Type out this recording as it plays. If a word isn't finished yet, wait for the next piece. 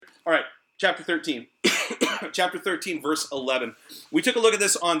All right, chapter 13. Chapter 13, verse 11. We took a look at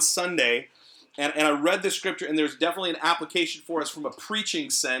this on Sunday, and I read this scripture, and there's definitely an application for us from a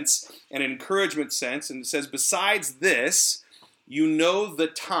preaching sense and an encouragement sense. And it says, besides this, you know the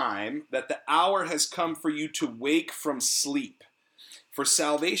time, that the hour has come for you to wake from sleep. For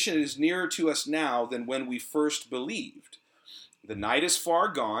salvation is nearer to us now than when we first believed. The night is far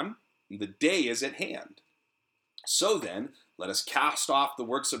gone, and the day is at hand. So then, let us cast off the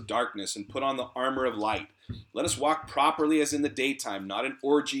works of darkness and put on the armor of light. Let us walk properly as in the daytime, not in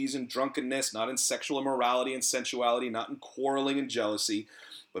orgies and drunkenness, not in sexual immorality and sensuality, not in quarreling and jealousy,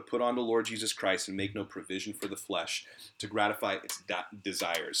 but put on the Lord Jesus Christ and make no provision for the flesh to gratify its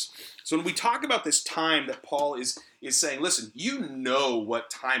desires. So when we talk about this time that Paul is saying, listen, you know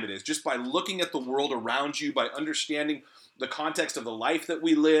what time it is just by looking at the world around you, by understanding the context of the life that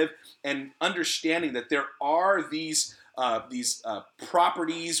we live, and understanding that there are these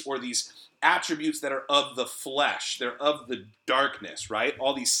properties or these attributes that are of the flesh. They're of the darkness, right?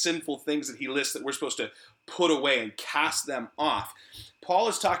 All these sinful things that he lists that we're supposed to put away and cast them off. Paul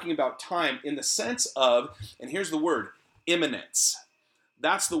is talking about time in the sense of, and here's the word, imminence.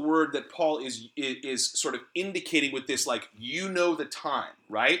 That's the word that Paul is sort of indicating with this, like, you know the time,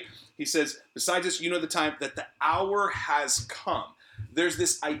 right? He says, besides this, you know the time, that the hour has come. There's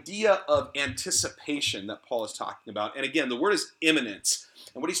this idea of anticipation that Paul is talking about. And again, the word is imminence.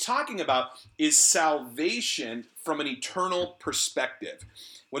 And what he's talking about is salvation from an eternal perspective.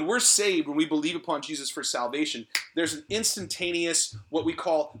 When we're saved, when we believe upon Jesus for salvation, there's an instantaneous, what we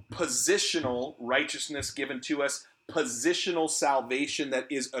call positional righteousness given to us, positional salvation that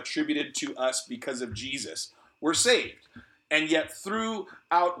is attributed to us because of Jesus. We're saved. And yet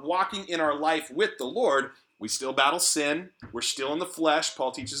throughout walking in our life with the Lord, we still battle sin. We're still in the flesh.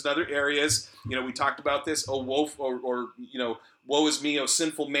 Paul teaches in other areas. We talked about this. Oh, woe, woe is me, oh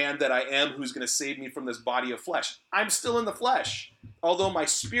sinful man that I am, who's going to save me from this body of flesh. I'm still in the flesh. Although my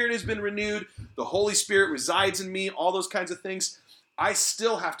spirit has been renewed, the Holy Spirit resides in me, all those kinds of things, I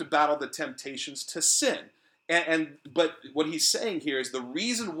still have to battle the temptations to sin. But what he's saying here is the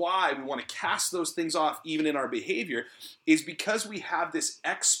reason why we want to cast those things off even in our behavior is because we have this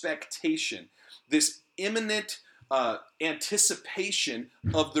expectation, this imminent anticipation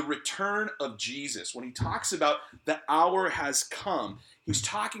of the return of Jesus. When he talks about the hour has come, he's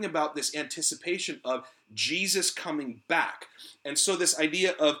talking about this anticipation of Jesus coming back. And so this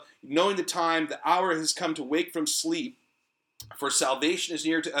idea of knowing the time, the hour has come to wake from sleep, for salvation is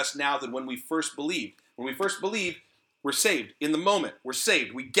nearer to us now than when we first believed. When we first believe, we're saved. In the moment, we're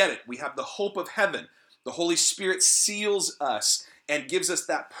saved. We get it. We have the hope of heaven. The Holy Spirit seals us and gives us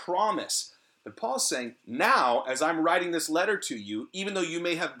that promise. But Paul's saying, now, as I'm writing this letter to you, even though you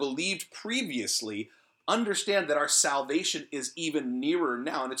may have believed previously, understand that our salvation is even nearer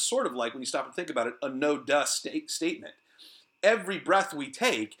now. And it's sort of like, when you stop and think about it, a no-duh statement. Every breath we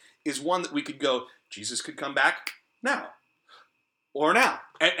take is one that we could go, Jesus could come back now. Or now.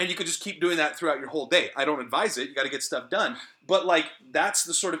 And you could just keep doing that throughout your whole day. I don't advise it. You got to get stuff done. But that's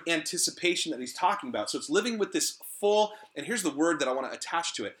the sort of anticipation that he's talking about. So it's living with this full, and here's the word that I want to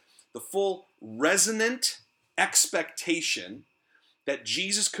attach to it, the full resonant expectation that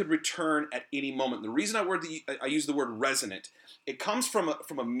Jesus could return at any moment. The reason I use the word resonant, it comes from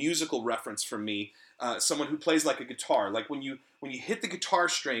a musical reference for me, someone who plays like a guitar. Like when you hit the guitar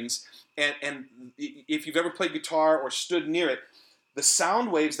strings, and if you've ever played guitar or stood near it, the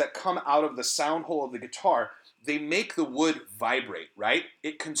sound waves that come out of the sound hole of the guitar, they make the wood vibrate, right?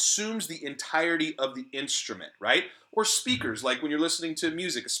 It consumes the entirety of the instrument, right? Or speakers, like when you're listening to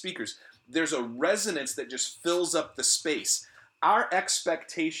music, speakers. There's a resonance that just fills up the space. Our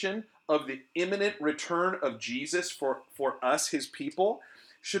expectation of the imminent return of Jesus for us, his people,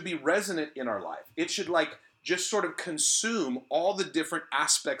 should be resonant in our life. It should just sort of consume all the different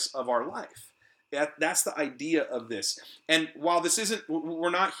aspects of our life. That's the idea of this. And while we're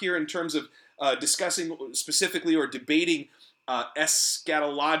not here in terms of discussing specifically or debating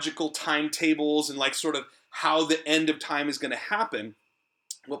eschatological timetables and sort of how the end of time is going to happen,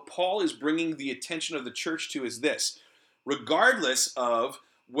 what Paul is bringing the attention of the church to is this. Regardless of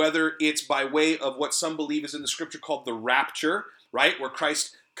whether it's by way of what some believe is in the scripture called the rapture, right, where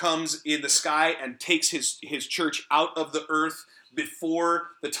Christ comes in the sky and takes his church out of the earth before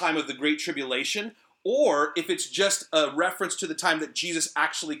the time of the Great Tribulation, or if it's just a reference to the time that Jesus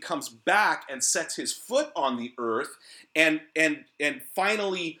actually comes back and sets his foot on the earth and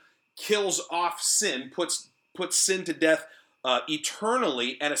finally kills off sin, puts sin to death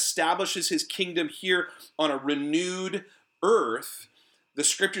eternally, and establishes his kingdom here on a renewed earth, the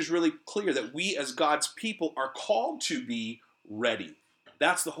scripture is really clear that we as God's people are called to be ready.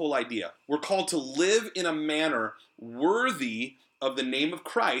 That's the whole idea. We're called to live in a manner worthy of the name of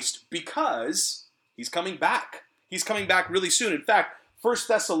Christ because he's coming back. He's coming back really soon. In fact, 1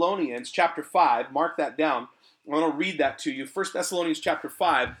 Thessalonians chapter 5, mark that down. I want to read that to you. 1 Thessalonians chapter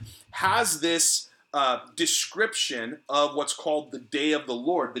 5 has this description of what's called the day of the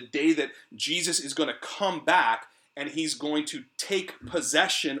Lord, the day that Jesus is going to come back and he's going to take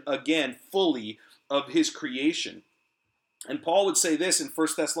possession again fully of his creation. And Paul would say this in 1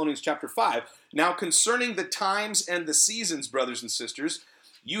 Thessalonians chapter 5, "Now concerning the times and the seasons, brothers and sisters,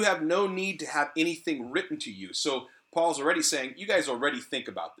 you have no need to have anything written to you." So Paul's already saying, you guys already think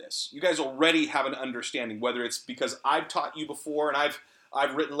about this. You guys already have an understanding, whether it's because I've taught you before and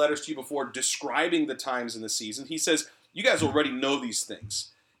I've written letters to you before describing the times and the seasons. He says, you guys already know these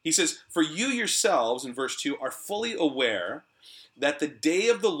things. He says, "For you yourselves," in verse 2, "are fully aware that the day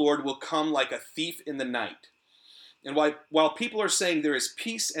of the Lord will come like a thief in the night. And while people are saying there is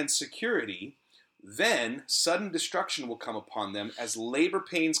peace and security, then sudden destruction will come upon them as labor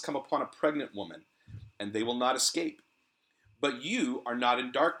pains come upon a pregnant woman, and they will not escape. But you are not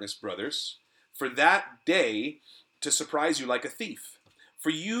in darkness, brothers, for that day to surprise you like a thief. For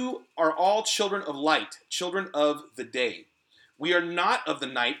you are all children of light, children of the day. We are not of the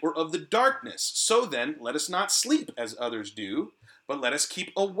night or of the darkness. So then, let us not sleep as others do, but let us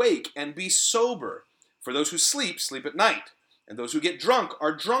keep awake and be sober. For those who sleep, sleep at night, and those who get drunk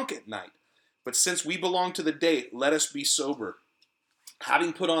are drunk at night. But since we belong to the day, let us be sober,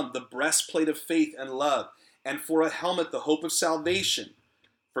 having put on the breastplate of faith and love, and for a helmet the hope of salvation.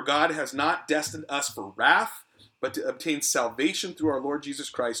 For God has not destined us for wrath, but to obtain salvation through our Lord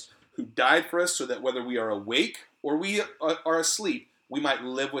Jesus Christ, who died for us so that whether we are awake or we are asleep, we might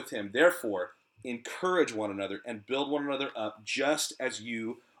live with him. Therefore, encourage one another and build one another up, just as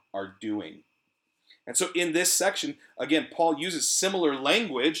you are doing." And so in this section, again, Paul uses similar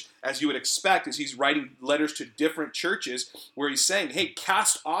language as you would expect as he's writing letters to different churches where he's saying, hey,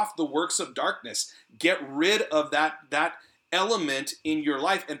 cast off the works of darkness. Get rid of that element in your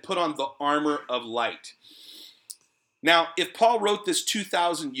life and put on the armor of light. Now, if Paul wrote this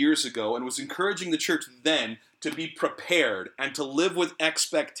 2,000 years ago and was encouraging the church then to be prepared and to live with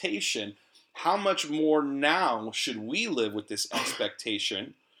expectation, how much more now should we live with this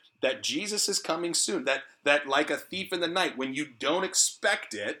expectation that Jesus is coming soon, that like a thief in the night, when you don't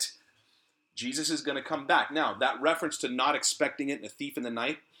expect it, Jesus is going to come back. Now, that reference to not expecting it and a thief in the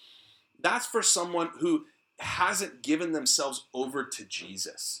night, that's for someone who hasn't given themselves over to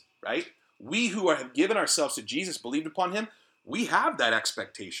Jesus, right? We who have given ourselves to Jesus, believed upon him, we have that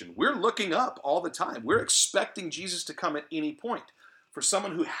expectation. We're looking up all the time. We're expecting Jesus to come at any point. For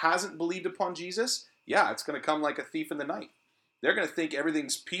someone who hasn't believed upon Jesus, yeah, it's going to come like a thief in the night. They're going to think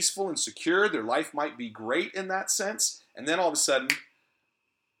everything's peaceful and secure. Their life might be great in that sense. And then all of a sudden,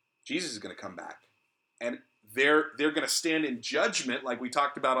 Jesus is going to come back. And they're going to stand in judgment, like we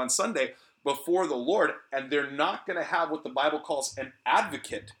talked about on Sunday, before the Lord. And they're not going to have what the Bible calls an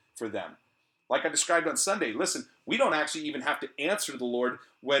advocate for them. Like I described on Sunday, listen, we don't actually even have to answer the Lord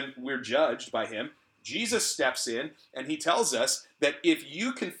when we're judged by him. Jesus steps in and he tells us that if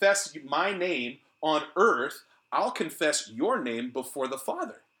you confess my name on earth, I'll confess your name before the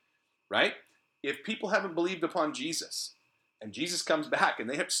Father, right? If people haven't believed upon Jesus and Jesus comes back and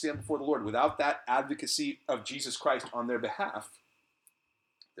they have to stand before the Lord without that advocacy of Jesus Christ on their behalf,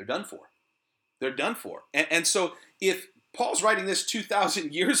 they're done for. They're done for. And so if Paul's writing this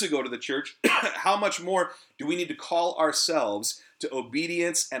 2,000 years ago to the church, how much more do we need to call ourselves to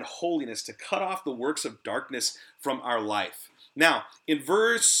obedience and holiness to cut off the works of darkness from our life? Now, in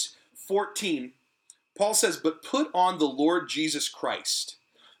verse 14, Paul says, "But put on the Lord Jesus Christ,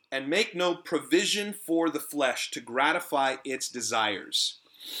 and make no provision for the flesh to gratify its desires."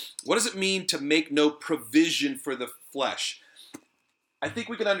 What does it mean to make no provision for the flesh? I think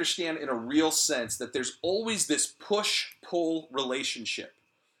we can understand in a real sense that there's always this push-pull relationship.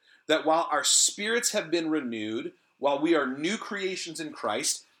 That while our spirits have been renewed, while we are new creations in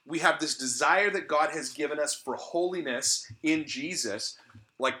Christ, we have this desire that God has given us for holiness in Jesus.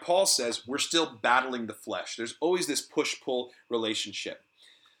 Like Paul says, we're still battling the flesh. There's always this push-pull relationship.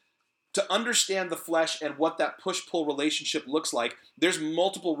 To understand the flesh and what that push-pull relationship looks like, there's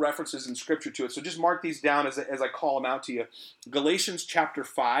multiple references in Scripture to it. So just mark these down as I call them out to you. Galatians chapter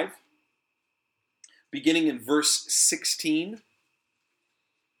 5, beginning in verse 16.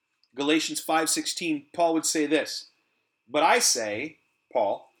 Galatians 5:16, Paul would say this, "But I say,"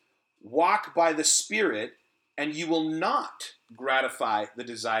 Paul, "walk by the Spirit, and you will not gratify the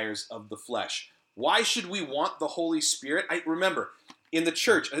desires of the flesh." Why should we want the Holy Spirit? Remember, in the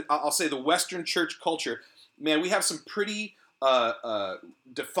church, I'll say the Western church culture, man, we have some pretty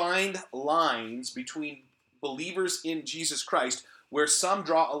defined lines between believers in Jesus Christ where some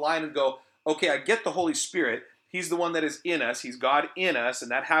draw a line and go, okay, I get the Holy Spirit. He's the one that is in us. He's God in us,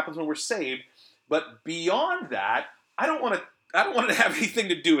 and that happens when we're saved. But beyond that, I don't want to have anything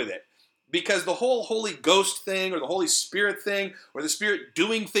to do with it. Because the whole Holy Ghost thing or the Holy Spirit thing or the Spirit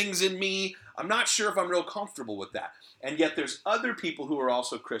doing things in me, I'm not sure if I'm real comfortable with that. And yet there's other people who are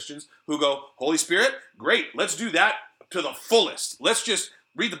also Christians who go, Holy Spirit, great, let's do that to the fullest. Let's just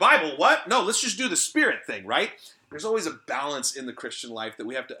read the Bible. What? No, let's just do the Spirit thing, right? There's always a balance in the Christian life that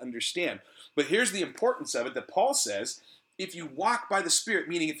we have to understand. But here's the importance of it that Paul says, if you walk by the Spirit,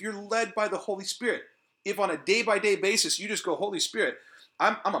 meaning if you're led by the Holy Spirit, if on a day-by-day basis you just go, Holy Spirit,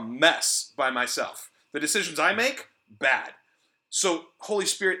 I'm a mess by myself. The decisions I make, bad. So, Holy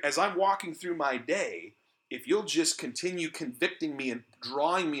Spirit, as I'm walking through my day, if you'll just continue convicting me and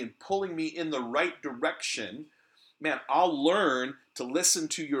drawing me and pulling me in the right direction, man, I'll learn to listen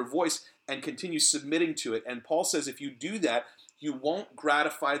to your voice and continue submitting to it. And Paul says if you do that, you won't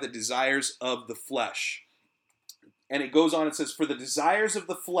gratify the desires of the flesh. And it goes on and says, for the desires of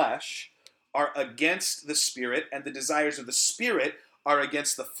the flesh are against the Spirit, and the desires of the Spirit are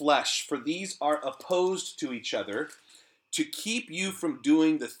against the flesh, for these are opposed to each other to keep you from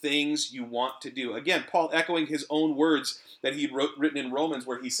doing the things you want to do. Again, Paul echoing his own words that he written in Romans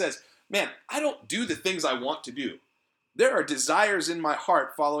where he says, man, I don't do the things I want to do. There are desires in my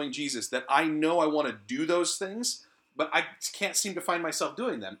heart following Jesus that I know I want to do those things, but I can't seem to find myself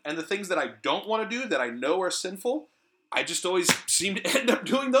doing them. And the things that I don't want to do, that I know are sinful, I just always seem to end up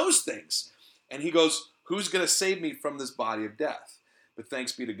doing those things. And he goes, who's going to save me from this body of death? But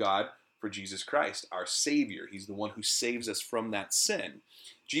thanks be to God for Jesus Christ, our Savior. He's the one who saves us from that sin.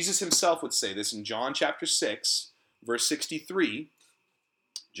 Jesus himself would say this in John chapter 6, verse 63.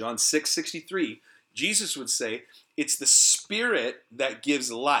 John 6:63. Jesus would say, it's the Spirit that gives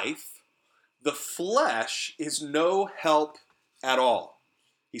life. The flesh is no help at all.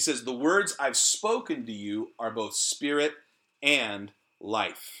 He says, the words I've spoken to you are both spirit and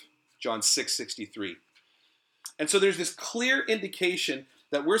life. John 6:63. And so there's this clear indication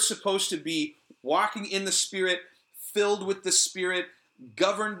that we're supposed to be walking in the Spirit, filled with the Spirit,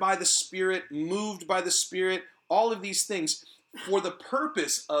 governed by the Spirit, moved by the Spirit, all of these things for the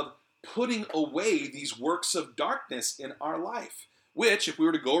purpose of putting away these works of darkness in our life. Which, if we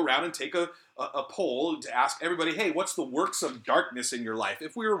were to go around and take a poll to ask everybody, hey, what's the works of darkness in your life?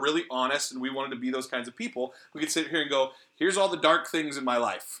 If we were really honest and we wanted to be those kinds of people, we could sit here and go, here's all the dark things in my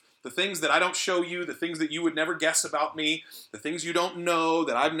life. The things that I don't show you, the things that you would never guess about me, the things you don't know,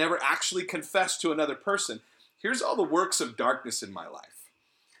 that I've never actually confessed to another person. Here's all the works of darkness in my life.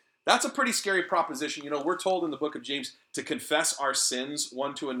 That's a pretty scary proposition. You know, we're told in the book of James to confess our sins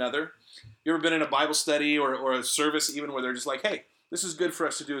one to another. You ever been in a Bible study or a service even where they're just like, hey, this is good for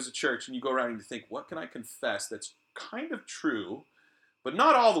us to do as a church, and you go around and you think, what can I confess that's kind of true, but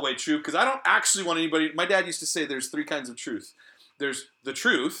not all the way true, because I don't actually want anybody. My dad used to say there's three kinds of truth. There's the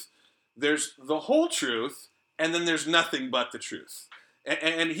truth, there's the whole truth, and then there's nothing but the truth.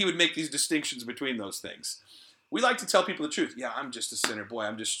 And he would make these distinctions between those things. We like to tell people the truth. Yeah, I'm just a sinner. Boy,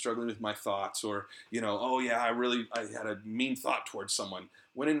 I'm just struggling with my thoughts. Or, you know, oh yeah, I had a mean thought towards someone.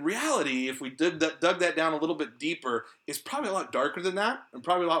 When in reality, if we dug that down a little bit deeper, it's probably a lot darker than that and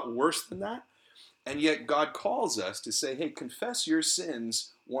probably a lot worse than that. And yet God calls us to say, hey, confess your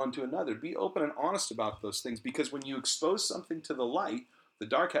sins one to another. Be open and honest about those things, because when you expose something to the light, the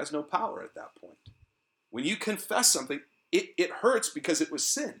dark has no power at that point. When you confess something, it hurts because it was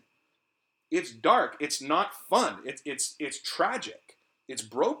sin. It's dark. It's not fun. It's tragic. It's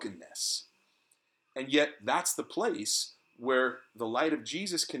brokenness. And yet that's the place where the light of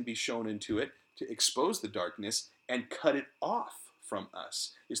Jesus can be shown into it to expose the darkness and cut it off from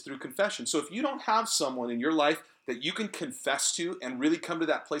us, is through confession. So if you don't have someone in your life that you can confess to and really come to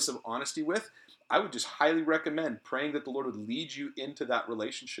that place of honesty with, I would just highly recommend praying that the Lord would lead you into that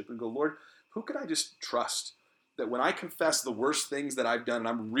relationship and go, Lord, who can I just trust? That when I confess the worst things that I've done and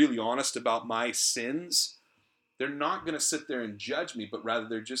I'm really honest about my sins, they're not going to sit there and judge me, but rather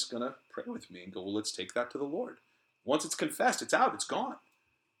they're just going to pray with me and go, well, let's take that to the Lord. Once it's confessed, it's out, it's gone.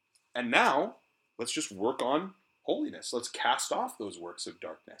 And now, let's just work on holiness. Let's cast off those works of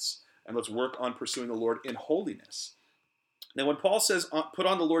darkness, and let's work on pursuing the Lord in holiness. Now, when Paul says, put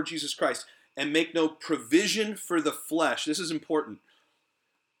on the Lord Jesus Christ and make no provision for the flesh, this is important.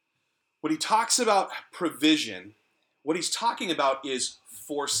 When he talks about provision, what he's talking about is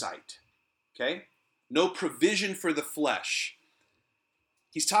foresight, okay? No provision for the flesh.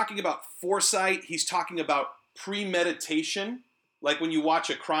 He's talking about foresight. He's talking about premeditation. Like when you watch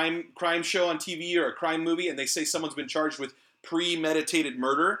a crime show on TV or a crime movie and they say someone's been charged with premeditated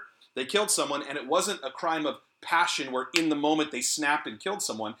murder. They killed someone, and it wasn't a crime of passion where in the moment they snapped and killed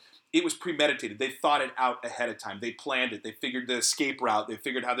someone. It was premeditated. They thought it out ahead of time. They planned it. They figured the escape route. They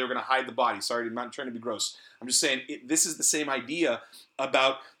figured how they were going to hide the body. Sorry, I'm not trying to be gross. I'm just saying this is the same idea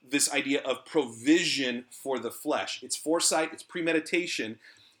about this idea of provision for the flesh. It's foresight. It's premeditation.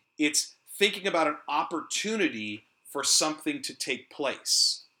 It's thinking about an opportunity for something to take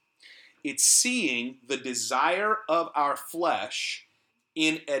place. It's seeing the desire of our flesh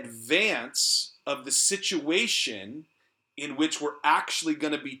in advance of the situation in which we're actually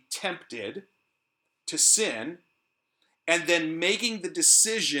going to be tempted to sin, and then making the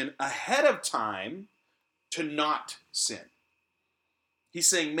decision ahead of time to not sin. He's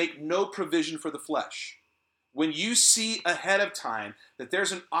saying make no provision for the flesh. When you see ahead of time that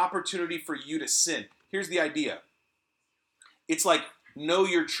there's an opportunity for you to sin, here's the idea. It's like know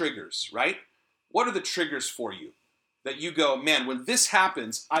your triggers, right? What are the triggers for you? That you go, man, when this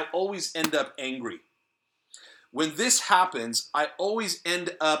happens, I always end up angry. When this happens, I always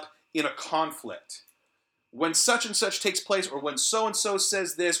end up in a conflict. When such and such takes place, or when so-and-so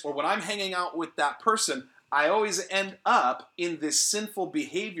says this, or when I'm hanging out with that person, I always end up in this sinful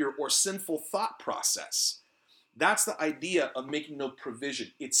behavior or sinful thought process. That's the idea of making no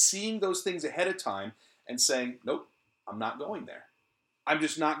provision. It's seeing those things ahead of time and saying, nope, I'm not going there. I'm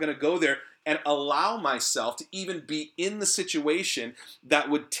just not going to go there and allow myself to even be in the situation that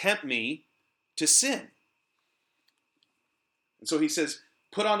would tempt me to sin. And so he says,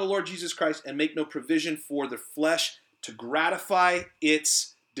 put on the Lord Jesus Christ and make no provision for the flesh to gratify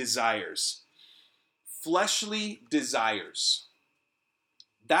its desires. Fleshly desires.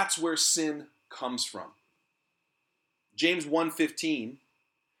 That's where sin comes from. James 1:15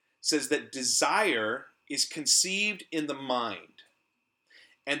 says that desire is conceived in the mind.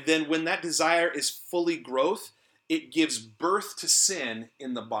 And then when that desire is fully growth, it gives birth to sin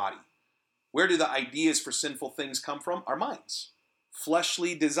in the body. Where do the ideas for sinful things come from? Our minds.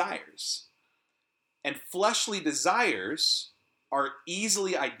 Fleshly desires. And fleshly desires are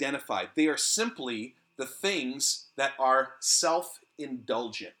easily identified. They are simply the things that are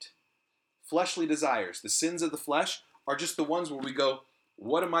self-indulgent. Fleshly desires, the sins of the flesh, are just the ones where we go,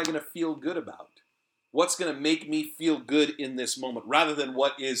 what am I going to feel good about? What's going to make me feel good in this moment, rather than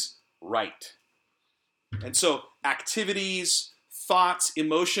what is right? And so activities, thoughts,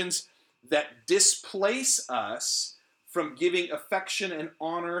 emotions that displace us from giving affection and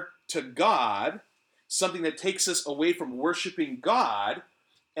honor to God, something that takes us away from worshiping God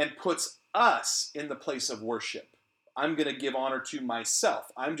and puts us in the place of worship. I'm going to give honor to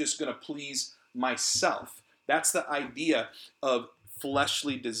myself. I'm just going to please myself. That's the idea of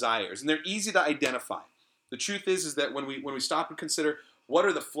fleshly desires. And they're easy to identify. The truth is that when we stop and consider what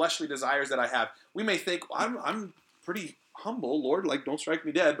are the fleshly desires that I have, we may think, well, I'm pretty humble, Lord, like don't strike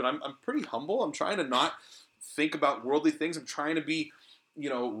me dead, but I'm pretty humble. I'm trying to not think about worldly things. I'm trying to be,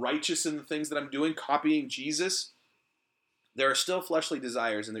 righteous in the things that I'm doing, copying Jesus. There are still fleshly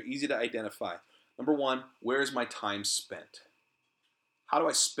desires, and they're easy to identify. Number one, where is my time spent? How do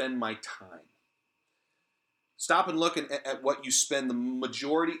I spend my time? Stop and look at what you spend the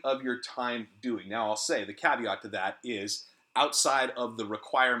majority of your time doing. Now, I'll say the caveat to that is outside of the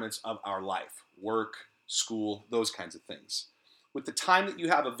requirements of our life, work, school, those kinds of things. With the time that you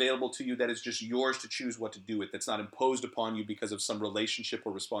have available to you that is just yours to choose what to do with, that's not imposed upon you because of some relationship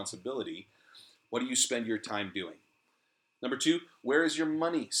or responsibility, what do you spend your time doing? Number two, where is your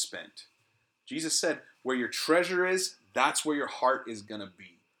money spent? Jesus said, where your treasure is, that's where your heart is going to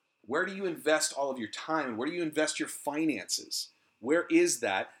be. Where do you invest all of your time? Where do you invest your finances? Where is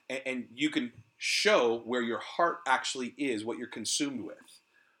that? And you can show where your heart actually is, what you're consumed with.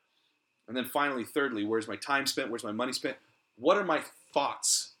 And then finally, thirdly, where's my time spent? Where's my money spent? What are my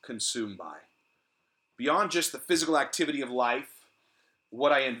thoughts consumed by? Beyond just the physical activity of life,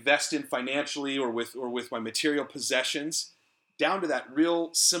 what I invest in financially or with my material possessions, down to that real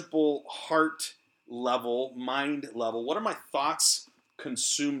simple heart level, mind level, what are my thoughts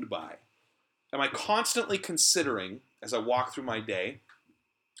consumed by? Am I constantly considering, as I walk through my day,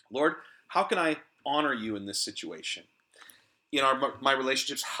 Lord, how can I honor you in this situation? In my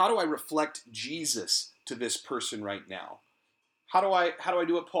relationships, how do I reflect Jesus to this person right now? How do I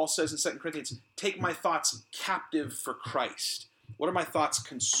do what Paul says in 2 Corinthians? Take my thoughts captive for Christ. What are my thoughts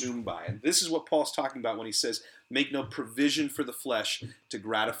consumed by? And this is what Paul's talking about when he says, make no provision for the flesh to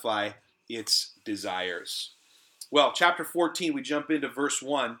gratify its desires. Well, chapter 14, we jump into verse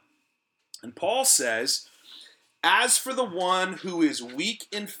 1. And Paul says, as for the one who is weak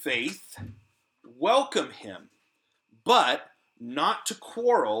in faith, welcome him, but not to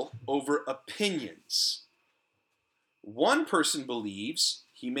quarrel over opinions. One person believes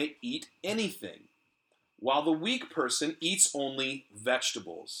he may eat anything, while the weak person eats only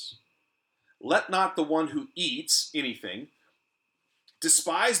vegetables. Let not the one who eats anything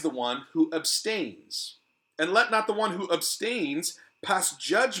despise the one who abstains, and let not the one who abstains pass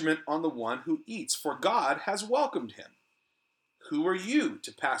judgment on the one who eats, for God has welcomed him. Who are you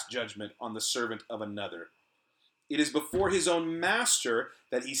to pass judgment on the servant of another? It is before his own master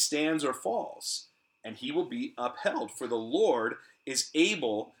that he stands or falls, and he will be upheld, for the Lord is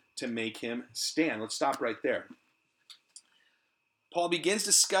able to make him stand. Let's stop right there. Paul begins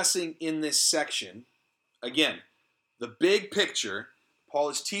discussing in this section, again, the big picture. Paul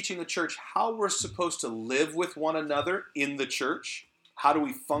is teaching the church how we're supposed to live with one another in the church. How do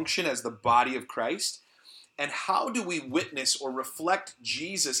we function as the body of Christ? And how do we witness or reflect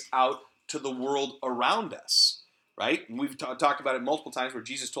Jesus out to the world around us? Right? And we've talked about it multiple times where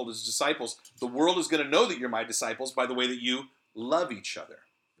Jesus told his disciples, the world is going to know that you're my disciples by the way that you love each other.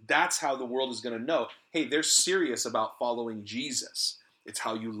 That's how the world is going to know, hey, they're serious about following Jesus. It's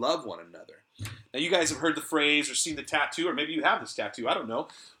how you love one another. Now, you guys have heard the phrase or seen the tattoo, or maybe you have this tattoo, I don't know,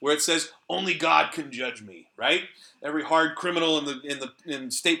 where it says, only God can judge me, right? Every hard criminal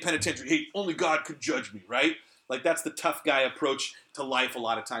in state penitentiary, hey, only God can judge me, right? Like, that's the tough guy approach to life a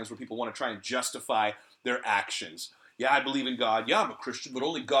lot of times, where people want to try and justify their actions. Yeah, I believe in God. Yeah, I'm a Christian, but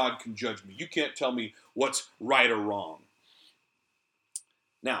only God can judge me. You can't tell me what's right or wrong.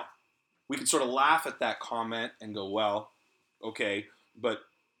 Now, we can sort of laugh at that comment and go, well, okay, but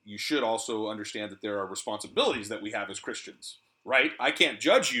you should also understand that there are responsibilities that we have as Christians, right? I can't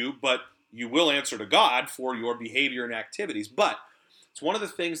judge you, but you will answer to God for your behavior and activities. But it's one of the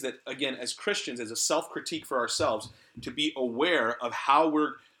things that, again, as Christians, as a self-critique for ourselves, to be aware of how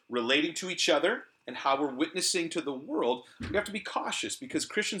we're relating to each other and how we're witnessing to the world. We have to be cautious, because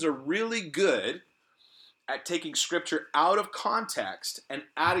Christians are really good at taking Scripture out of context and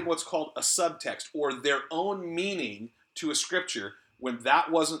adding what's called a subtext, or their own meaning to a Scripture, when that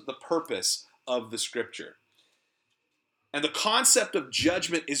wasn't the purpose of the Scripture. And the concept of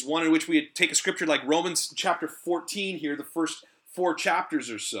judgment is one in which we take a Scripture like Romans chapter 14 here, the first 4 chapters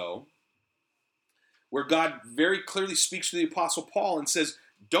or so, where God very clearly speaks to the Apostle Paul and says,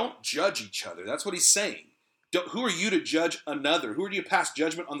 don't judge each other. That's what he's saying. Who are you to judge another? Who are you to pass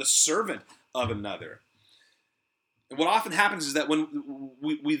judgment on the servant of another? And what often happens is that when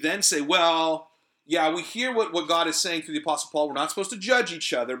we then say, well, yeah, we hear what God is saying through the Apostle Paul. We're not supposed to judge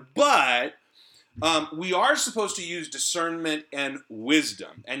each other, but we are supposed to use discernment and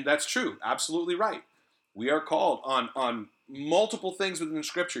wisdom. And that's true. Absolutely right. We are called on multiple things within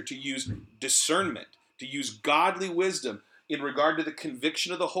Scripture to use discernment, to use godly wisdom in regard to the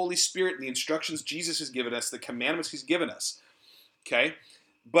conviction of the Holy Spirit and the instructions Jesus has given us, the commandments he's given us. Okay?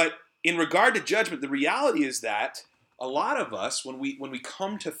 But in regard to judgment, the reality is that a lot of us, when we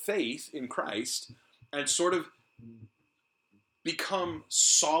come to faith in Christ and sort of become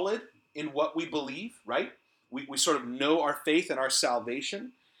solid in what we believe, right? We sort of know our faith and our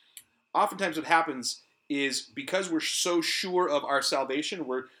salvation. Oftentimes what happens is, because we're so sure of our salvation,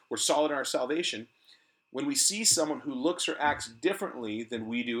 we're solid in our salvation, when we see someone who looks or acts differently than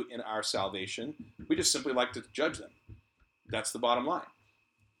we do in our salvation, we just simply like to judge them. That's the bottom line.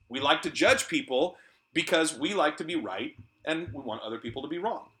 We like to judge people because we like to be right and we want other people to be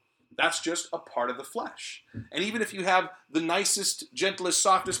wrong. That's just a part of the flesh. And even if you have the nicest, gentlest,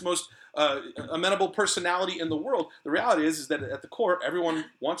 softest, most amenable personality in the world, the reality is that at the core, everyone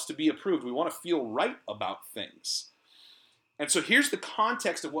wants to be approved. We want to feel right about things. And so here's the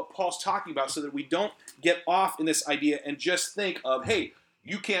context of what Paul's talking about, so that we don't get off in this idea and just think of, hey,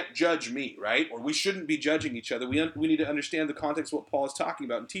 you can't judge me, right? Or we shouldn't be judging each other. We need to understand the context of what Paul is talking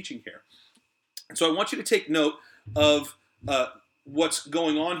about and teaching here. And so I want you to take note of what's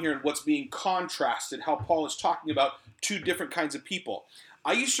going on here and what's being contrasted, how Paul is talking about 2 different kinds of people.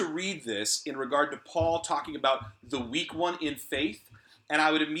 I used to read this in regard to Paul talking about the weak one in faith, and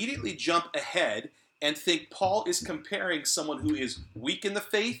I would immediately jump ahead and think Paul is comparing someone who is weak in the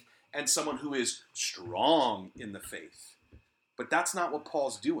faith and someone who is strong in the faith. But that's not what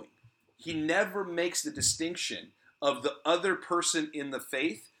Paul's doing. He never makes the distinction of the other person in the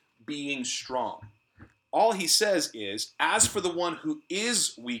faith being strong. All he says is, as for the one who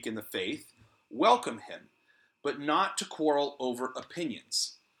is weak in the faith, welcome him, but not to quarrel over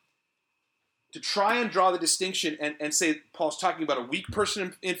opinions. To try and draw the distinction and say Paul's talking about a weak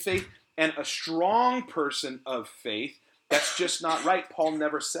person in faith and a strong person of faith, that's just not right. Paul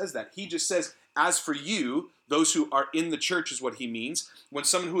never says that. He just says, as for you, those who are in the church is what he means. When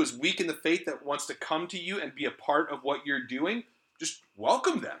someone who is weak in the faith that wants to come to you and be a part of what you're doing, just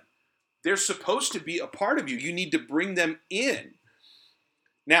welcome them. They're supposed to be a part of you. You need to bring them in.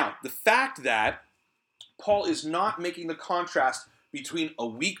 Now, the fact that Paul is not making the contrast between a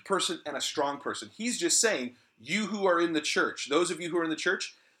weak person and a strong person. He's just saying, you who are in the church, those of you who are in the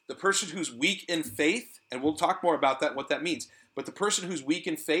church, the person who's weak in faith, and we'll talk more about that and what that means, but the person who's weak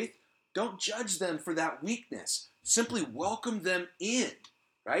in faith, don't judge them for that weakness. Simply welcome them in,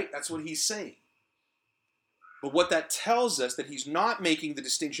 right? That's what he's saying. But what that tells us, that he's not making the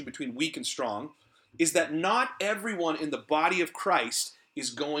distinction between weak and strong, is that not everyone in the body of Christ is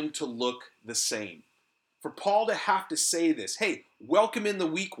going to look the same. For Paul to have to say this, hey, welcome in the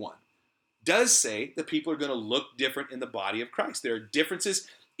weak one, does say that people are going to look different in the body of Christ. There are differences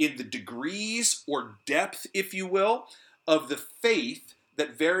in the degrees or depth, if you will, of the faith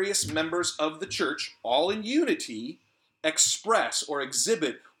that various members of the church, all in unity, express or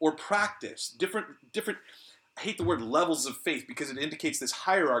exhibit or practice. Different, I hate the word levels of faith because it indicates this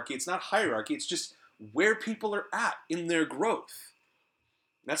hierarchy. It's not hierarchy, it's just where people are at in their growth.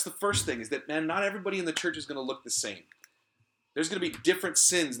 That's the first thing, is that, man, not everybody in the church is going to look the same. There's going to be different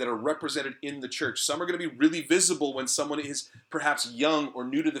sins that are represented in the church. Some are going to be really visible when someone is perhaps young or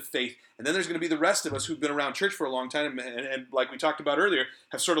new to the faith. And then there's going to be the rest of us who've been around church for a long time and like we talked about earlier,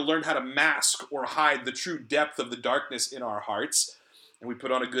 have sort of learned how to mask or hide the true depth of the darkness in our hearts. And we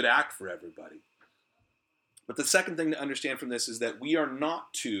put on a good act for everybody. But the second thing to understand from this is that we are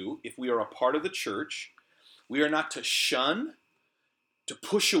not to, if we are a part of the church, we are not to shun, to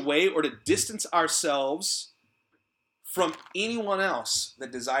push away, or to distance ourselves from anyone else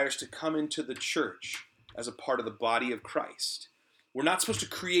that desires to come into the church as a part of the body of Christ. We're not supposed to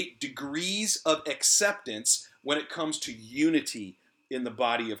create degrees of acceptance when it comes to unity in the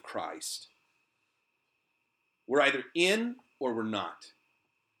body of Christ. We're either in or we're not.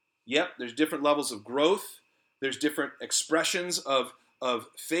 Yep, there's different levels of growth. There's different expressions of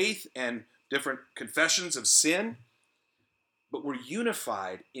faith and different confessions of sin. But we're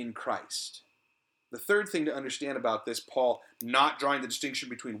unified in Christ. The third thing to understand about this, Paul not drawing the distinction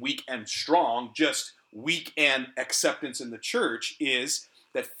between weak and strong, just weak and acceptance in the church, is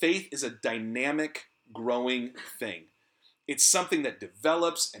that faith is a dynamic, growing thing. It's something that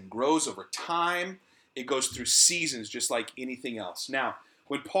develops and grows over time. It goes through seasons just like anything else. Now,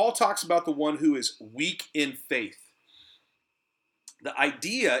 when Paul talks about the one who is weak in faith, the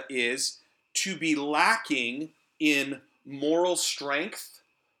idea is to be lacking in moral strength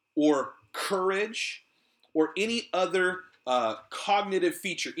or courage or any other cognitive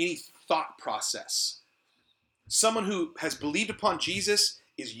feature, any thought process. Someone who has believed upon Jesus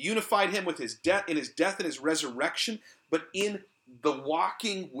is unified him with his death, in his death and his resurrection, but in the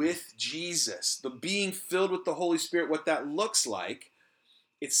walking with Jesus, the being filled with the Holy Spirit, what that looks like,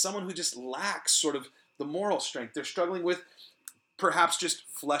 it's someone who just lacks sort of the moral strength. They're struggling with perhaps just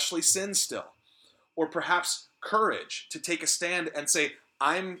fleshly sin still, or perhaps courage to take a stand and say,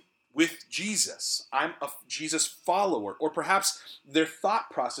 I'm with Jesus. I'm a Jesus follower. Or perhaps their thought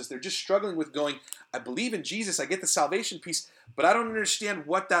process, they're just struggling with going, I believe in Jesus, I get the salvation piece, but I don't understand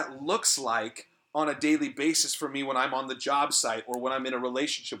what that looks like on a daily basis for me when I'm on the job site or when I'm in a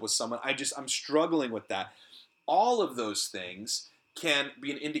relationship with someone. I'm struggling with that. All of those things can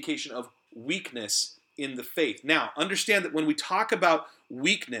be an indication of weakness in the faith. Now, understand that when we talk about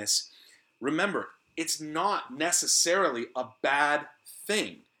weakness, remember, it's not necessarily a bad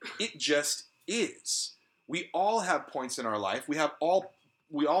thing. It just is. We all have points in our life. We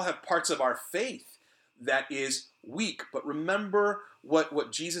all have parts of our faith that is weak. But remember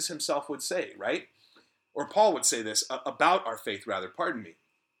what Jesus himself would say, right? Or Paul would say this about our faith, rather, pardon me.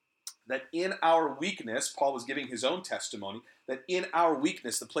 That in our weakness, Paul was giving his own testimony, that in our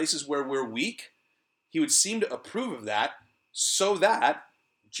weakness, the places where we're weak, he would seem to approve of that so that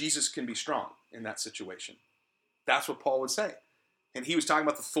Jesus can be strong in that situation. That's what Paul would say. And he was talking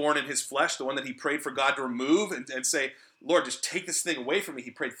about the thorn in his flesh, the one that he prayed for God to remove and say, Lord, just take this thing away from me.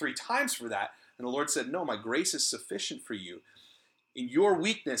 He prayed 3 times for that. And the Lord said, no, my grace is sufficient for you. In your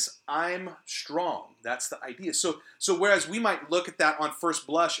weakness, I'm strong. That's the idea. So whereas we might look at that on first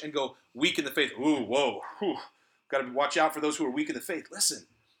blush and go, weak in the faith, ooh, whoa, whew, got to watch out for those who are weak in the faith. Listen,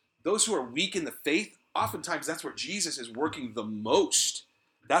 those who are weak in the faith, oftentimes that's where Jesus is working the most.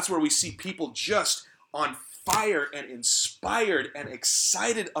 That's where we see people just on fire and inspired and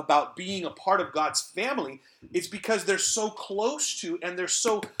excited about being a part of God's family. It's because they're so close to and they're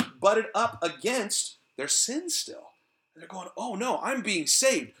so butted up against their sin still. And they're going, oh no, I'm being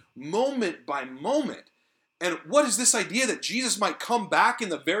saved moment by moment. And what is this idea that Jesus might come back in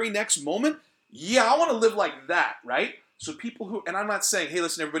the very next moment? Yeah, I want to live like that, right? So people who, and I'm not saying, hey,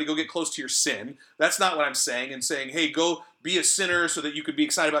 listen, everybody go get close to your sin. That's not what I'm saying. And saying, hey, go be a sinner so that you could be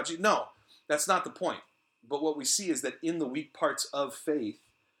excited about Jesus. No, That's not the point. But what we see is that in the weak parts of faith,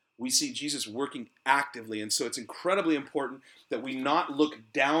 we see Jesus working actively. And so it's incredibly important that we not look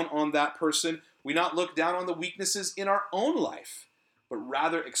down on that person. We not look down on the weaknesses in our own life, but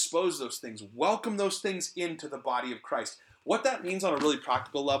rather expose those things, welcome those things into the body of Christ. What that means on a really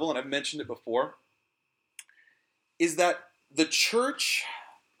practical level, and I've mentioned it before, is that the church,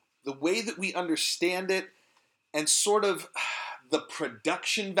 the way that we understand it, and sort of the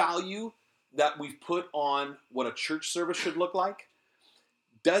production value that we've put on what a church service should look like,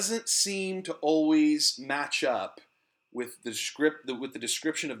 doesn't seem to always match up with the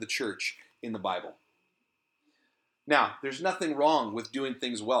description of the church in the Bible. Now, there's nothing wrong with doing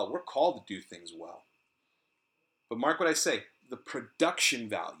things well. We're called to do things well. But mark what I say, the production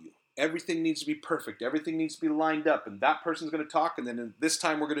value. Everything needs to be perfect. Everything needs to be lined up. And that person's going to talk, and then this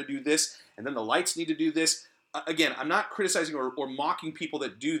time we're going to do this, and then the lights need to do this. Again, I'm not criticizing or mocking people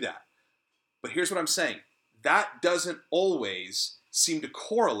that do that. But here's what I'm saying. That doesn't always seem to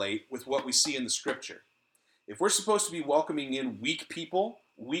correlate with what we see in the Scripture. If we're supposed to be welcoming in weak people,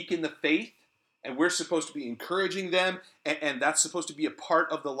 weak in the faith, and we're supposed to be encouraging them, and that's supposed to be a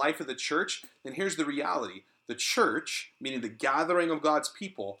part of the life of the church, then here's the reality. The church, meaning the gathering of God's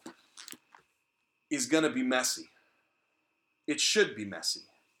people, is going to be messy. It should be messy.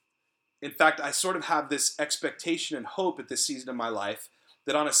 In fact, I sort of have this expectation and hope at this season of my life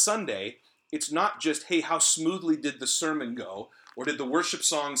that on a Sunday, it's not just, hey, how smoothly did the sermon go? Or did the worship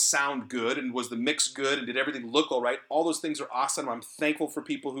songs sound good? And was the mix good? And did everything look all right? All those things are awesome. I'm thankful for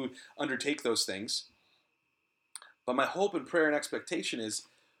people who undertake those things. But my hope and prayer and expectation is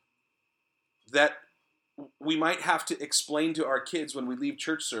that we might have to explain to our kids when we leave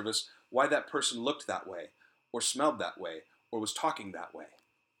church service why that person looked that way, or smelled that way, or was talking that way.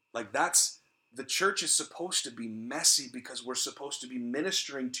 Like the church is supposed to be messy because we're supposed to be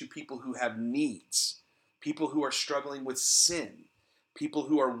ministering to people who have needs, people who are struggling with sin, people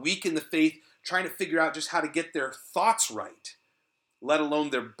who are weak in the faith, trying to figure out just how to get their thoughts right, let alone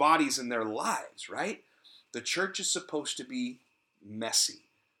their bodies and their lives, right? The church is supposed to be messy.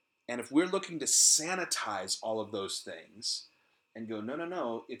 And if we're looking to sanitize all of those things and go,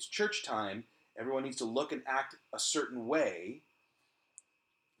 no, it's church time, everyone needs to look and act a certain way,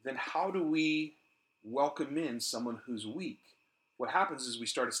 then how do we welcome in someone who's weak? What happens is we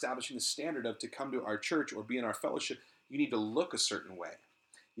start establishing the standard of to come to our church or be in our fellowship, you need to look a certain way.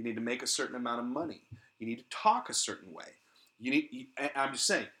 You need to make a certain amount of money. You need to talk a certain way. I'm just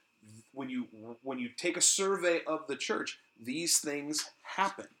saying, when you take a survey of the church, these things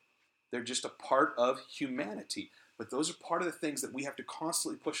happen. They're just a part of humanity. But those are part of the things that we have to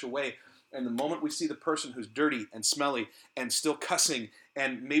constantly push away. And the moment we see the person who's dirty and smelly and still cussing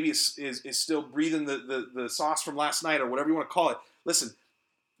and maybe is still breathing the sauce from last night or whatever you want to call it, listen,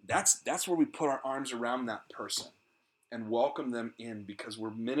 that's where we put our arms around that person and welcome them in because we're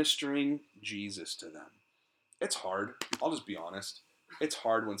ministering Jesus to them. It's hard. I'll just be honest. It's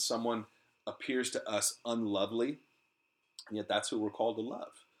hard when someone appears to us unlovely, and yet that's who we're called to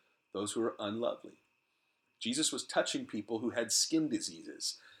love, those who are unlovely. Jesus was touching people who had skin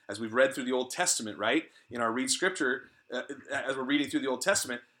diseases. As we've read through the Old Testament, right? In our read scripture, as we're reading through the Old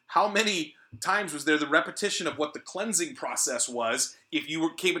Testament, how many times was there the repetition of what the cleansing process was if you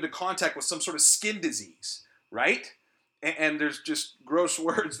came into contact with some sort of skin disease, right? And there's just gross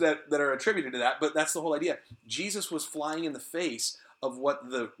words that are attributed to that, but that's the whole idea. Jesus was flying in the face of what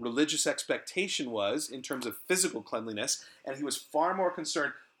the religious expectation was in terms of physical cleanliness, and he was far more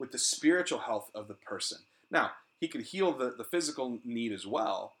concerned with the spiritual health of the person. Now, he could heal the physical need as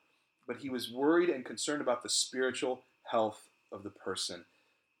well, but he was worried and concerned about the spiritual health of the person.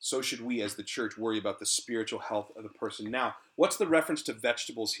 So should we as the church worry about the spiritual health of the person. Now, what's the reference to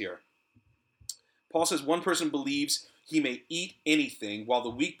vegetables here? Paul says one person believes he may eat anything while the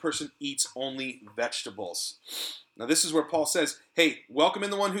weak person eats only vegetables. Now this is where Paul says, hey, welcome in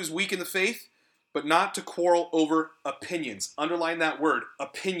the one who's weak in the faith, but not to quarrel over opinions. Underline that word,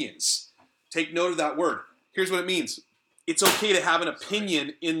 opinions. Take note of that word. Here's what it means. It's okay to have an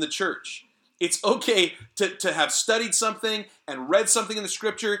opinion in the church. It's okay to have studied something and read something in the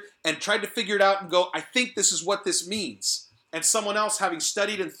scripture and tried to figure it out and go, I think this is what this means. And someone else having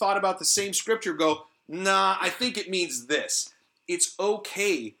studied and thought about the same scripture go, nah, I think it means this. It's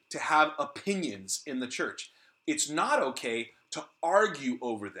okay to have opinions in the church. It's not okay to argue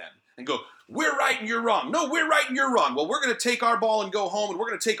over them and go, we're right and you're wrong. No, we're right and you're wrong. Well, we're going to take our ball and go home, and we're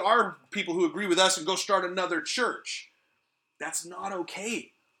going to take our people who agree with us and go start another church. That's not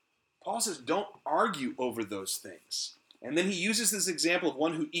okay. Paul says don't argue over those things. And then he uses this example of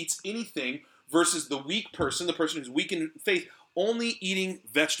one who eats anything versus the weak person, the person who's weak in faith, only eating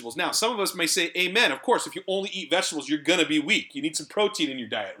vegetables. Now, some of us may say, amen. Of course, if you only eat vegetables, you're going to be weak. You need some protein in your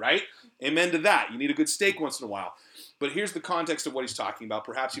diet, right? Amen to that. You need a good steak once in a while. But here's the context of what he's talking about.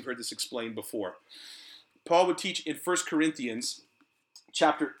 Perhaps you've heard this explained before. Paul would teach in 1 Corinthians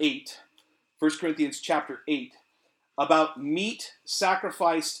chapter 8, 1 Corinthians chapter 8, about meat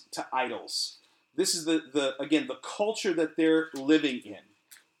sacrificed to idols. This is again the culture that they're living in.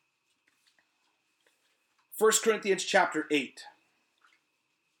 1 Corinthians chapter 8.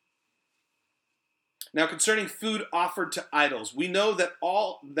 Now concerning food offered to idols, we know that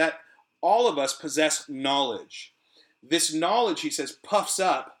all of us possess knowledge. This knowledge, he says, puffs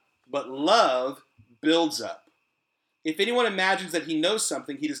up, but love builds up. If anyone imagines that he knows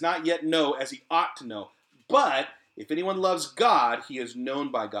something, he does not yet know as he ought to know. But if anyone loves God, he is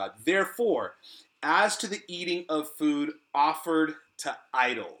known by God. Therefore, as to the eating of food offered to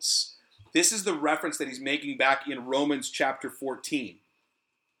idols. This is the reference that he's making back in Romans chapter 14.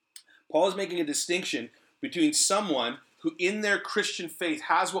 Paul is making a distinction between someone who in their Christian faith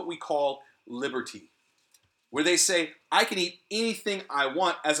has what we call liberty, where they say, I can eat anything I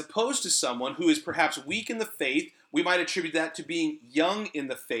want, as opposed to someone who is perhaps weak in the faith. We might attribute that to being young in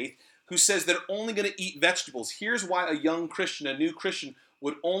the faith, who says they're only going to eat vegetables. Here's why a young Christian, a new Christian,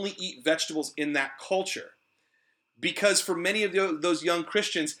 would only eat vegetables in that culture. Because for many of those young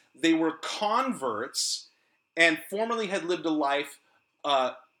Christians, they were converts and formerly had lived a life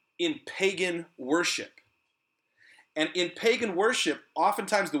in pagan worship. And in pagan worship,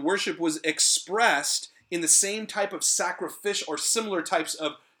 oftentimes the worship was expressed in the same type of sacrificial or similar types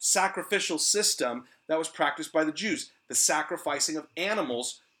of sacrificial system that was practiced by the Jews, the sacrificing of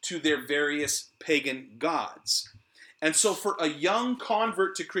animals to their various pagan gods. And so for a young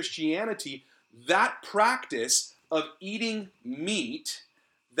convert to Christianity, that practice of eating meat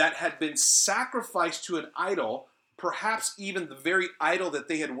that had been sacrificed to an idol, perhaps even the very idol that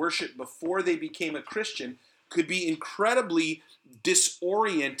they had worshipped before they became a Christian, could be incredibly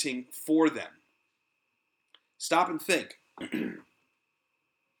disorienting for them. Stop and think.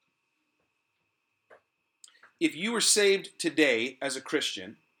 If you were saved today as a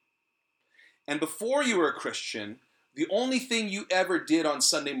Christian, and before you were a Christian, the only thing you ever did on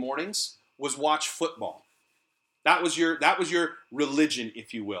Sunday mornings was watch football. That was your religion,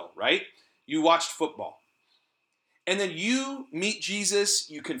 if you will, right? You watched football. And then you meet Jesus,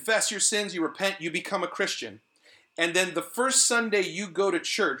 you confess your sins, you repent, you become a Christian. And then the first Sunday you go to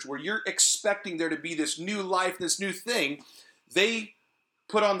church, where you're expecting there to be this new life, this new thing, they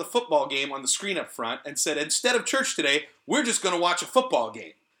put on the football game on the screen up front and said, instead of church today, we're just going to watch a football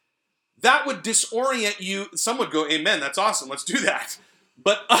game. That would disorient you. Some would go, amen, that's awesome, let's do that.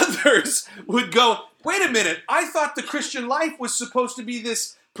 But others would go, wait a minute, I thought the Christian life was supposed to be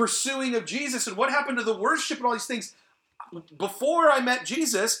this pursuing of Jesus, and what happened to the worship and all these things? Before I met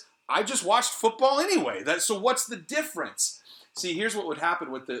Jesus, I just watched football anyway. So what's the difference? See, here's what would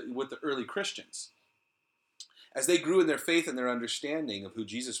happen with the early Christians. As they grew in their faith and their understanding of who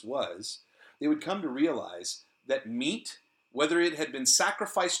Jesus was, they would come to realize that meat, whether it had been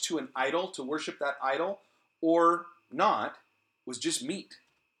sacrificed to an idol to worship that idol or not, was just meat.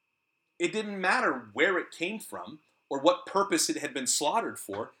 It didn't matter where it came from or what purpose it had been slaughtered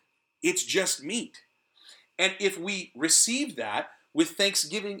for. It's just meat. And if we receive that with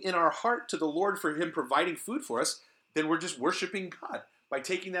thanksgiving in our heart to the Lord for him providing food for us, then we're just worshiping God by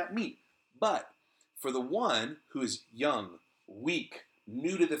taking that meat. But for the one who is young, weak,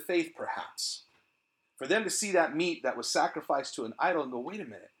 new to the faith perhaps, for them to see that meat that was sacrificed to an idol and go, wait a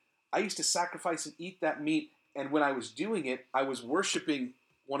minute, I used to sacrifice and eat that meat, and when I was doing it, I was worshiping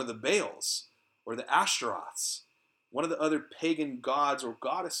one of the Baals or the Ashtaroths, one of the other pagan gods or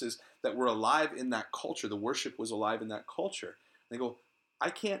goddesses that were alive in that culture. The worship was alive in that culture. They go, I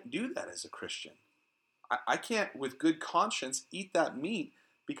can't do that as a Christian. I can't, with good conscience, eat that meat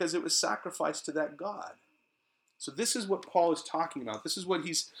because it was sacrificed to that God. So this is what Paul is talking about. This is what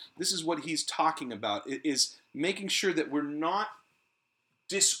he's talking about. It is making sure that we're not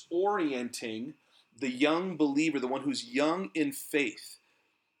disorienting the young believer, the one who's young in faith.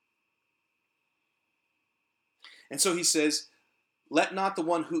 And so he says, let not the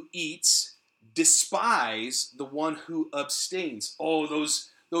one who eats despise the one who abstains. Oh,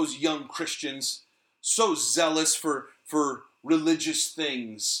 those young Christians, so zealous for religious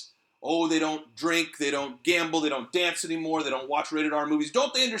things. Oh, they don't drink, they don't gamble, they don't dance anymore, they don't watch rated R movies.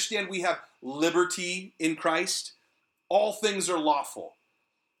 Don't they understand we have liberty in Christ? All things are lawful.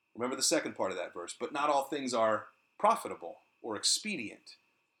 Remember the second part of that verse. But not all things are profitable or expedient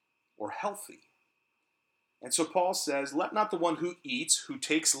or healthy. And so Paul says, let not the one who eats, who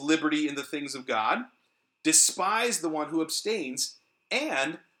takes liberty in the things of God, Despise the one who abstains,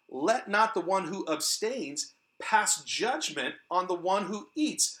 and let not the one who abstains pass judgment on the one who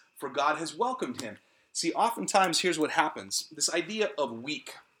eats, for God has welcomed him. See, oftentimes, here's what happens. This idea of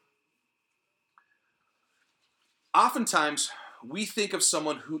weak. Oftentimes, we think of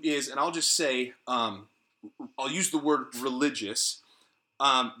someone who is, and I'll just say, I'll use the word religious,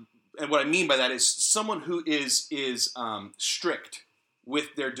 and what I mean by that is someone who is strict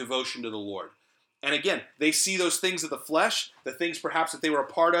with their devotion to the Lord. And again, they see those things of the flesh, the things perhaps that they were a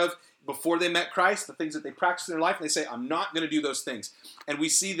part of before they met Christ, the things that they practiced in their life, and they say, I'm not going to do those things. And we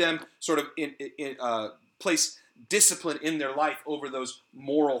see them sort of place discipline in their life over those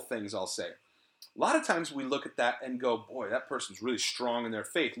moral things, I'll say. A lot of times we look at that and go, boy, that person's really strong in their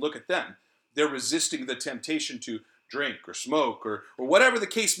faith. Look at them. They're resisting the temptation to drink or smoke or whatever the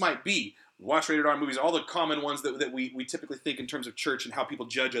case might be. Watch rated R movies, all the common ones that we typically think in terms of church and how people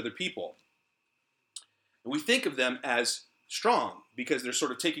judge other people. And we think of them as strong because they're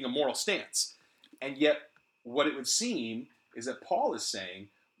sort of taking a moral stance. And yet, what it would seem is that Paul is saying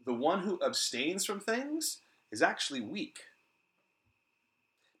the one who abstains from things is actually weak.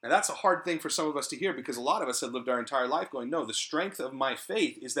 Now, that's a hard thing for some of us to hear because a lot of us have lived our entire life going, no, the strength of my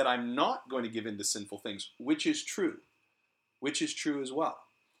faith is that I'm not going to give in to sinful things, which is true as well.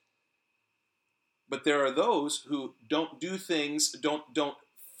 But there are those who don't do things, don't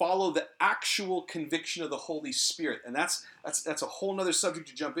follow the actual conviction of the Holy Spirit. And that's a whole other subject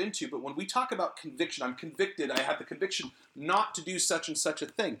to jump into. But when we talk about conviction, I'm convicted, I have the conviction not to do such and such a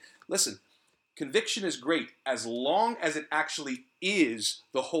thing. Listen, conviction is great as long as it actually is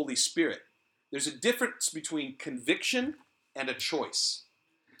the Holy Spirit. There's a difference between conviction and a choice.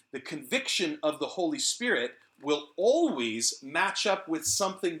 The conviction of the Holy Spirit will always match up with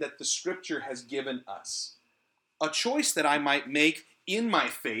something that the Scripture has given us. A choice that I might make in my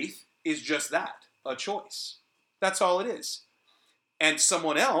faith is just that, a choice. That's all it is. And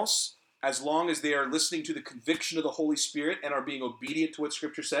someone else, as long as they are listening to the conviction of the Holy Spirit and are being obedient to what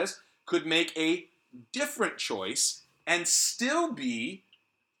Scripture says, could make a different choice and still be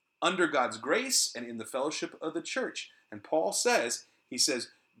under God's grace and in the fellowship of the church. And Paul says, he says,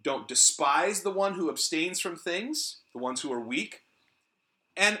 don't despise the one who abstains from things, the ones who are weak,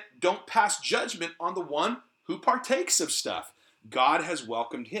 and don't pass judgment on the one who partakes of stuff. God has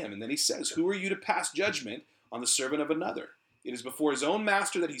welcomed him. And then he says, who are you to pass judgment on the servant of another? It is before his own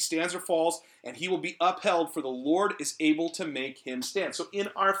master that he stands or falls, and he will be upheld, for the Lord is able to make him stand. So in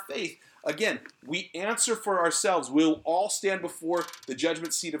our faith, again, we answer for ourselves. We'll all stand before the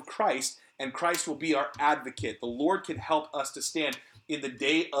judgment seat of Christ, and Christ will be our advocate. The Lord can help us to stand in the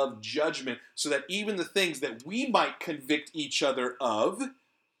day of judgment so that even the things that we might convict each other of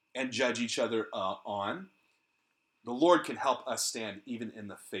and judge each other on, the Lord can help us stand even in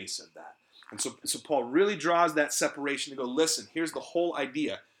the face of that. And so Paul really draws that separation to go, listen, here's the whole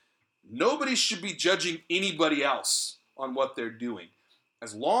idea. Nobody should be judging anybody else on what they're doing,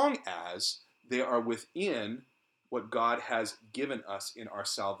 as long as they are within what God has given us in our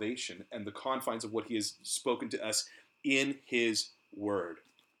salvation and the confines of what he has spoken to us in his word.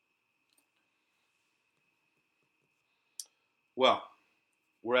 Well,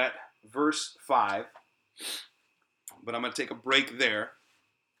 we're at verse 5, but I'm going to take a break there.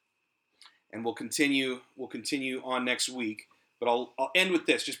 And we'll continue on next week. But I'll end with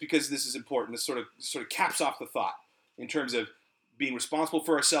this, just because this is important. This sort of caps off the thought in terms of being responsible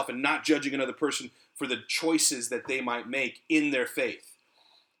for ourselves and not judging another person for the choices that they might make in their faith.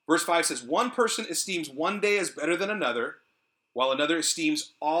 Verse 5 says, one person esteems one day as better than another, while another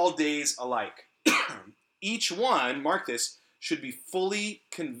esteems all days alike. Each one, mark this, should be fully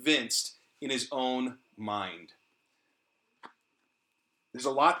convinced in his own mind. There's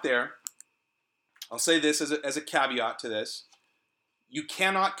a lot there. I'll say this as a caveat to this. You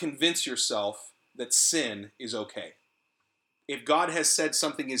cannot convince yourself that sin is okay. If God has said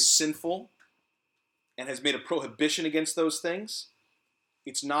something is sinful and has made a prohibition against those things,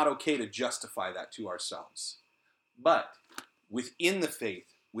 it's not okay to justify that to ourselves. But within the faith,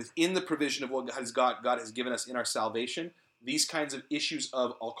 within the provision of what God has given us in our salvation, these kinds of issues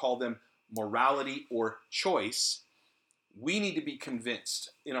of, I'll call them morality or choice, we need to be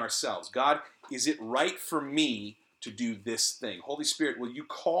convinced in ourselves. God, is it right for me to do this thing? Holy Spirit, will you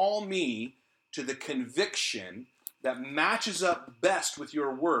call me to the conviction that matches up best with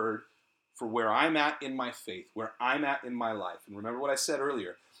your word for where I'm at in my faith, where I'm at in my life? And remember what I said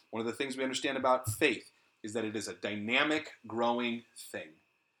earlier. One of the things we understand about faith is that it is a dynamic, growing thing.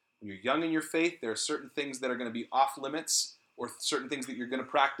 When you're young in your faith, there are certain things that are going to be off limits or certain things that you're going to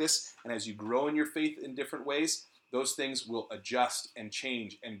practice. And as you grow in your faith in different ways, those things will adjust and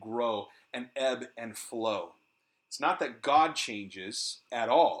change and grow and ebb and flow. It's not that God changes at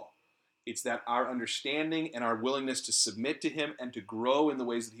all. It's that our understanding and our willingness to submit to him and to grow in the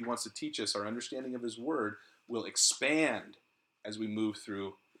ways that he wants to teach us, our understanding of his word, will expand as we move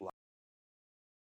through